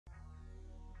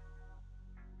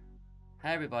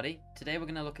Hey everybody, today we're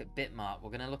going to look at BitMart. We're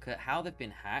going to look at how they've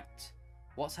been hacked,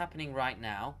 what's happening right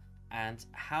now, and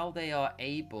how they are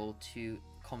able to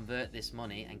convert this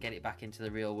money and get it back into the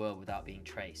real world without being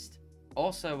traced.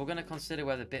 Also, we're going to consider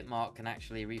whether BitMart can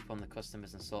actually refund the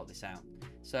customers and sort this out.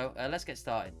 So let's get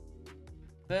started.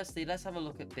 Firstly, let's have a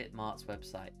look at BitMart's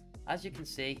website. As you can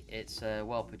see, it's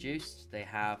well produced. They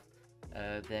have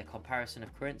their comparison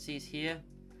of currencies here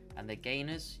and the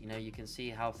gainers. You can see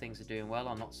how things are doing well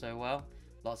or not so well.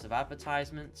 Lots of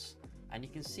advertisements, and you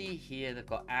can see here they've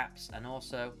got apps and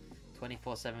also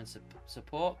 24/7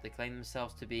 support. They claim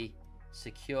themselves to be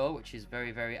secure, which is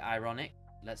very, very ironic.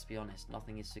 Let's be honest,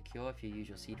 nothing is secure if you use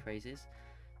your seed phrases,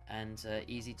 and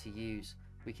easy to use.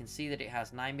 We can see that it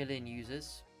has 9 million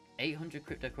users, 800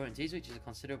 cryptocurrencies, which is a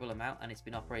considerable amount, and it's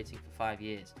been operating for 5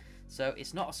 years. So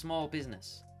it's not a small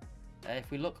business.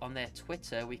 If we look on their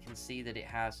Twitter, we can see that it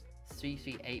has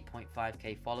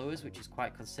 338.5k followers, which is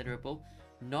quite considerable.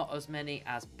 Not as many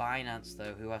as Binance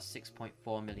though, who has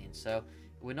 6.4 million. So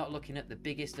we're not looking at the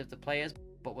biggest of the players,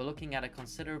 but we're looking at a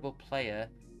considerable player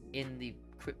in the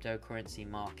cryptocurrency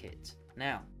market.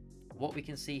 Now, what we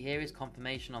can see here is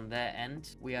confirmation on their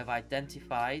end. We have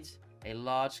identified a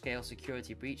large-scale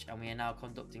security breach, and we are now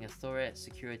conducting a thorough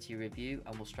security review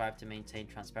and will strive to maintain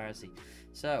transparency.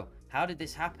 So how did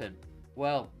this happen?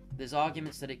 Well, there's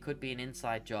arguments that it could be an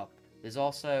inside job. There's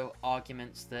also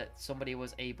arguments that somebody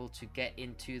was able to get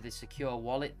into the secure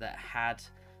wallet that had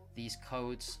these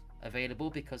codes available,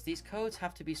 because these codes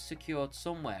have to be secured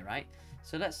somewhere, right?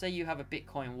 So let's say you have a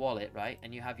Bitcoin wallet, right,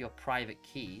 and you have your private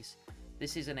keys.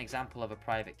 This is an example of a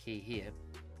private key here.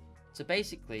 So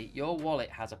basically, your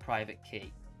wallet has a private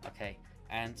key, okay?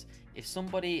 And if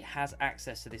somebody has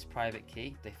access to this private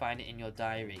key, they find it in your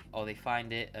diary, or they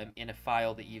find it in a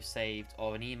file that you've saved,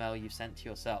 or an email you've sent to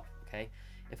yourself, okay?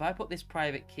 If I put this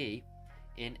private key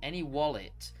in any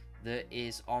wallet that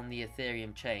is on the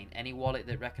Ethereum chain, any wallet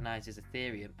that recognizes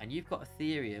Ethereum, and you've got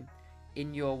Ethereum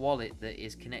in your wallet that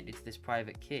is connected to this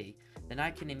private key, then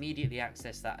I can immediately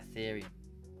access that Ethereum.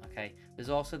 Okay, there's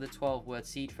also the 12-word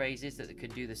seed phrases that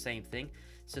could do the same thing.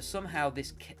 So somehow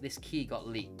this key got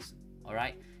leaked. All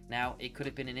right, now it could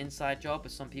have been an inside job,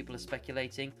 as some people are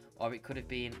speculating, or it could have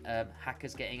been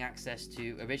hackers getting access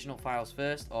to original files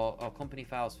first, or company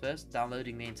files first,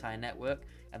 downloading the entire network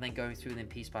and then going through them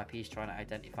piece by piece, trying to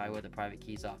identify where the private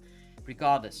keys are.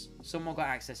 Regardless, someone got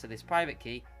access to this private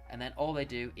key, and then all they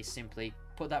do is simply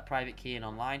put that private key in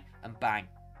online, and bang,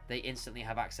 they instantly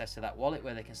have access to that wallet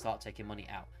where they can start taking money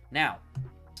out. Now,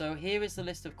 so here is the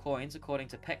list of coins according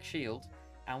to Peck Shield,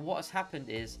 and what has happened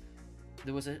is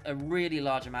there was a really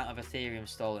large amount of Ethereum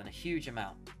stolen, a huge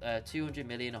amount, 200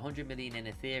 million, 100 million in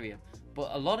Ethereum, but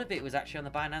a lot of it was actually on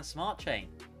the Binance Smart Chain.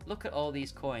 Look at all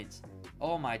these coins.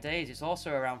 Oh my days, it's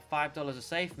also around $5 a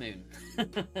SafeMoon.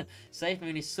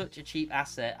 SafeMoon is such a cheap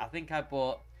asset. I think I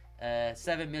bought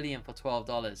 7 million for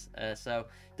 $12. So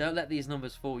don't let these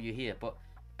numbers fool you here, but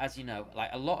as you know, like,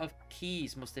 a lot of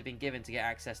keys must have been given to get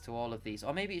access to all of these,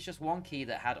 or maybe it's just one key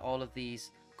that had all of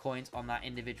these coins on that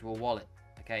individual wallet,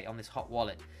 okay, on this hot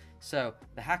wallet. So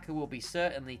the hacker will be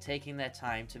certainly taking their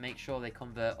time to make sure they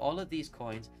convert all of these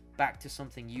coins back to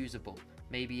something usable.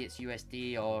 Maybe it's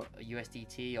USD or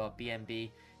USDT or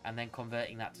BNB, and then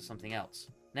converting that to something else.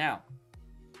 Now,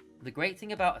 the great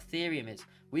thing about Ethereum is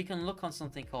we can look on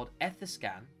something called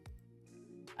Etherscan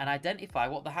and identify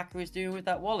what the hacker is doing with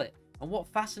that wallet. And what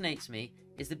fascinates me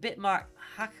is the BitMart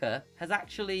hacker has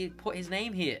actually put his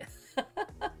name here.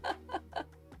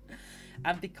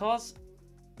 And because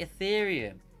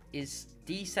Ethereum is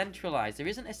decentralized, there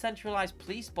isn't a centralized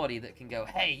police body that can go,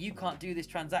 hey, you can't do this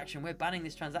transaction, we're banning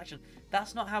this transaction.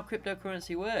 That's not how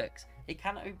cryptocurrency works. It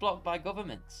cannot be blocked by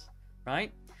governments,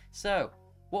 right? So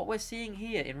what we're seeing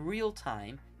here in real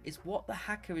time is what the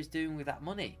hacker is doing with that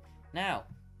money. Now,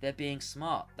 they're being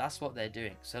smart. That's what they're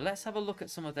doing. So let's have a look at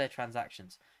some of their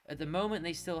transactions. At the moment,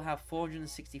 they still have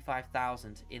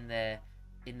 465,000 in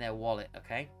their wallet,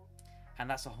 okay? And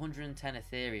that's 110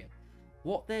 Ethereum.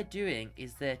 What they're doing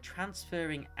is they're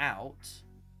transferring out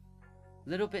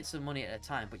little bits of money at a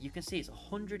time, but you can see it's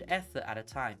 100 Ether at a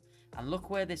time. And look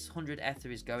where this 100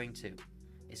 Ether is going to.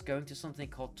 It's going to something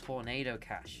called Tornado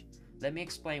Cash. Let me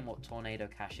explain what Tornado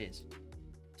Cash is.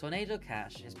 Tornado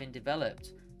Cash has been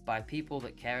developed by people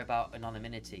that care about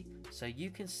anonymity. So you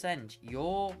can send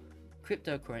your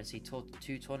cryptocurrency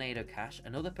to Tornado Cash,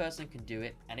 another person can do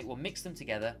it, and it will mix them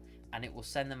together, and it will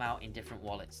send them out in different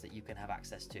wallets that you can have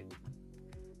access to.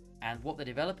 And what the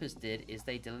developers did is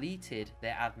they deleted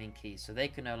their admin keys, so they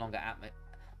can no longer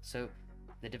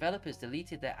the developers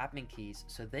deleted their admin keys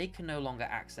so they can no longer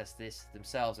access this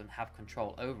themselves and have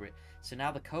control over it. So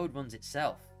now the code runs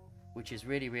itself. which is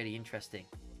really, really interesting.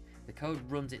 The code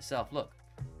runs itself. Look,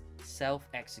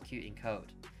 self-executing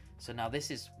code. So now this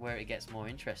is where it gets more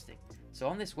interesting. So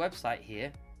on this website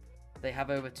here, they have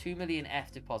over 2 million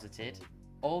ETH deposited,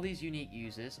 all these unique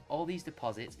users, all these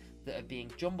deposits that are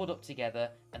being jumbled up together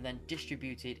and then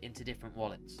distributed into different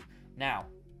wallets. Now,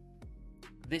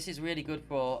 this is really good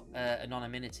for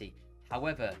anonymity.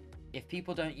 However, if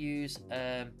people don't use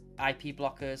IP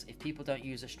blockers, if people don't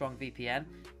use a strong VPN,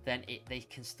 then they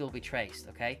can still be traced,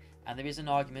 okay? And there is an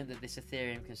argument that this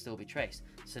Ethereum can still be traced.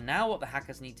 So now what the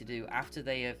hackers need to do after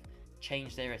they have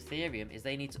changed their Ethereum is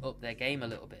they need to up their game a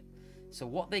little bit. So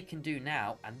what they can do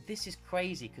now, and this is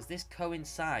crazy because this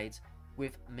coincides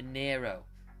with Monero.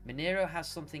 Monero has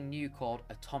something new called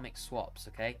atomic swaps,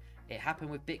 okay? It happened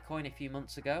with Bitcoin a few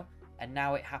months ago, and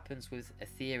now it happens with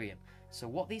Ethereum. So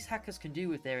what these hackers can do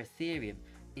with their Ethereum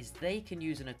is they can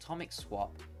use an atomic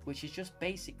swap, which is just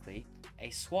basically a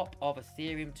swap of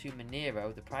Ethereum to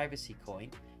Monero, the privacy coin,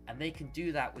 and they can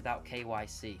do that without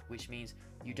KYC, which means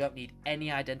you don't need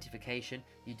any identification,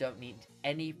 you don't need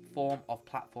any form of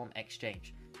platform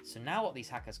exchange. So now what these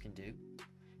hackers can do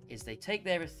is they take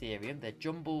their Ethereum, their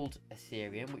jumbled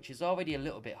Ethereum, which is already a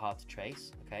little bit hard to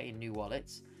trace, okay, in new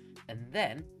wallets, and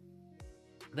then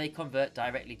they convert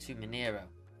directly to Monero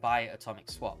via atomic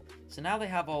swap. So now they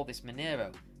have all this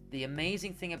Monero. The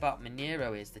amazing thing about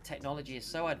Monero is the technology is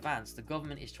so advanced, the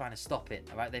government is trying to stop it,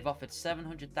 all right? They've offered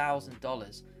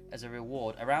 $700,000 as a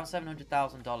reward, around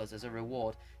 $700,000 as a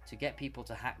reward to get people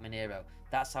to hack Monero.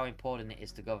 That's how important it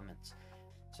is to governments.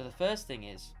 So the first thing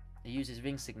is, it uses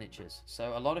ring signatures.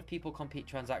 So a lot of people complete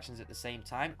transactions at the same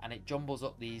time, and it jumbles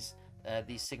up these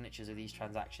signatures of these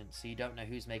transactions, so you don't know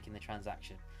who's making the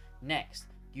transaction. Next,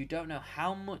 you don't know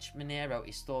how much Monero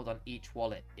is stored on each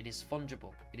wallet. It is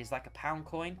fungible. It is like a pound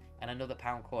coin and another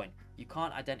pound coin. You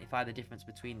can't identify the difference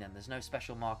between them. There's no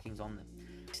special markings on them.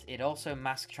 It also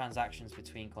masks transactions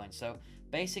between coins. So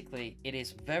basically, it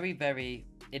is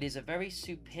a very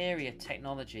superior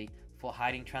technology for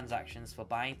hiding transactions, for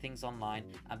buying things online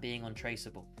and being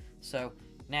untraceable. So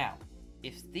now,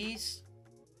 if these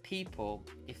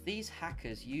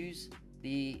hackers use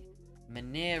the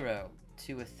Monero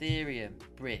to Ethereum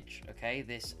bridge, okay,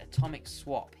 this atomic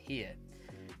swap here,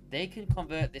 they can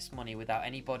convert this money without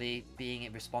anybody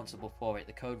being responsible for it.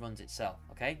 The code runs itself,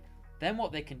 okay? Then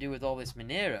what they can do with all this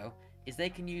Monero is they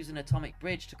can use an atomic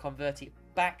bridge to convert it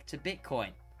back to Bitcoin.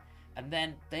 And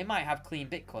then they might have clean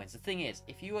Bitcoins. The thing is,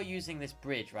 if you are using this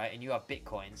bridge, right, and you have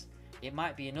Bitcoins, it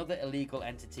might be another illegal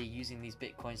entity using these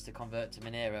Bitcoins to convert to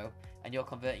Monero, and you're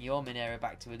converting your Monero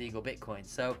back to illegal Bitcoin.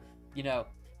 So, you know,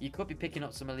 you could be picking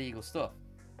up some illegal stuff.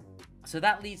 So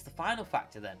that leads to the final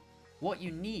factor then. What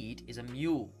you need is a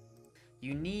mule.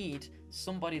 You need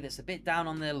somebody that's a bit down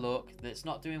on their luck, that's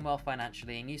not doing well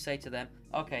financially, and you say to them,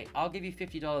 okay, I'll give you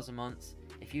 $50 a month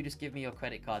if you just give me your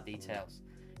credit card details.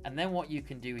 And then what you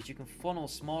can do is you can funnel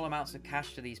small amounts of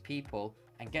cash to these people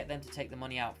and get them to take the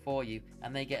money out for you,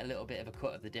 and they get a little bit of a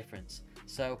cut of the difference.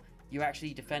 So you're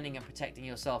actually defending and protecting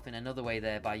yourself in another way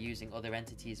there by using other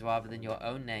entities rather than your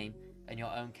own name and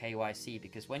your own KYC,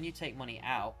 because when you take money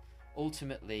out,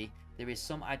 ultimately there is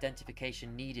some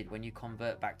identification needed when you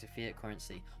convert back to fiat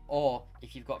currency. Or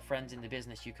if you've got friends in the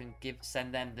business, you can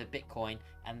send them the Bitcoin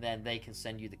and then they can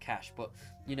send you the cash. But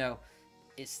you know,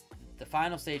 it's the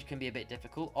final stage can be a bit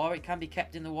difficult, or it can be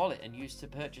kept in the wallet and used to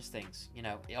purchase things, you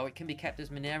know, or it can be kept as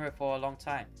Monero for a long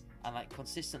time and like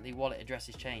consistently wallet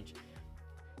addresses change.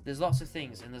 There's lots of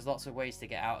things and there's lots of ways to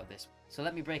get out of this. So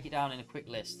let me break it down in a quick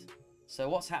list. So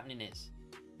what's happening is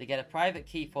they get a private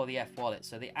key for the F wallet,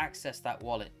 so they access that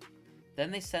wallet.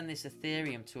 Then they send this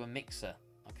Ethereum to a mixer,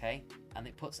 okay? And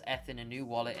it puts ETH in a new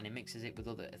wallet and it mixes it with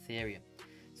other Ethereum.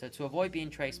 So to avoid being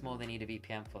traced more, they need a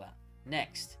VPN for that.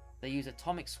 Next, they use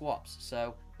atomic swaps,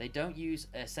 so they don't use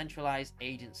a centralized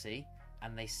agency,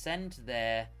 and they send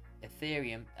their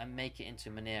Ethereum and make it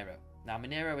into Monero. Now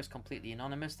Monero is completely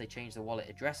anonymous. They change the wallet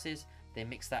addresses, they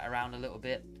mix that around a little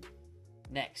bit.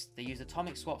 Next, they use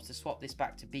atomic swaps to swap this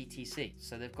back to BTC.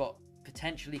 So they've got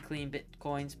potentially clean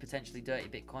Bitcoins, potentially dirty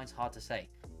Bitcoins, hard to say,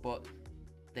 but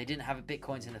they didn't have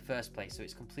Bitcoins in the first place, so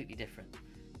it's completely different.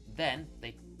 Then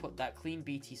they put that clean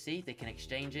BTC, they can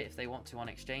exchange it if they want to on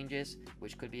exchanges,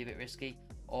 which could be a bit risky,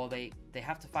 or they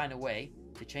have to find a way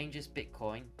to change this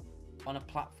Bitcoin on a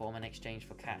platform in exchange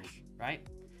for cash, right?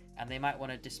 And they might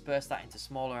want to disperse that into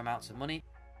smaller amounts of money.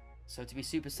 So to be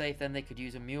super safe, then they could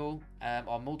use a mule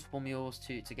or multiple mules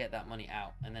to get that money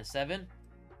out. And then 7,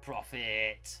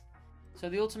 profit. So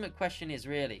the ultimate question is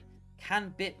really,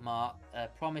 Can BitMart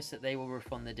promise that they will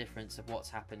refund the difference of what's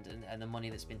happened and the money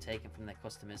that's been taken from their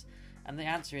customers? And the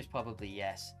answer is probably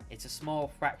yes. It's a small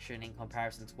fraction in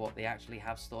comparison to what they actually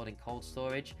have stored in cold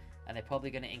storage, and they're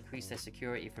probably going to increase their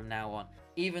security from now on.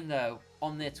 Even though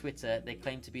on their Twitter they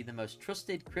claim to be the most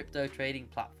trusted crypto trading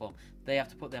platform, they have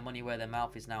to put their money where their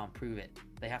mouth is now and prove it.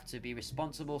 They have to be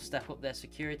responsible, step up their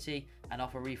security, and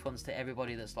offer refunds to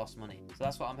everybody that's lost money. So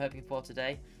that's what I'm hoping for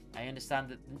today. I understand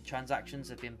that transactions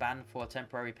have been banned for a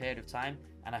temporary period of time,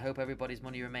 and I hope everybody's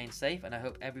money remains safe, and I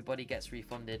hope everybody gets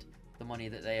refunded the money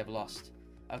that they have lost.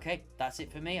 Okay, that's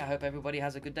it for me. I hope everybody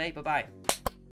has a good day. Bye bye.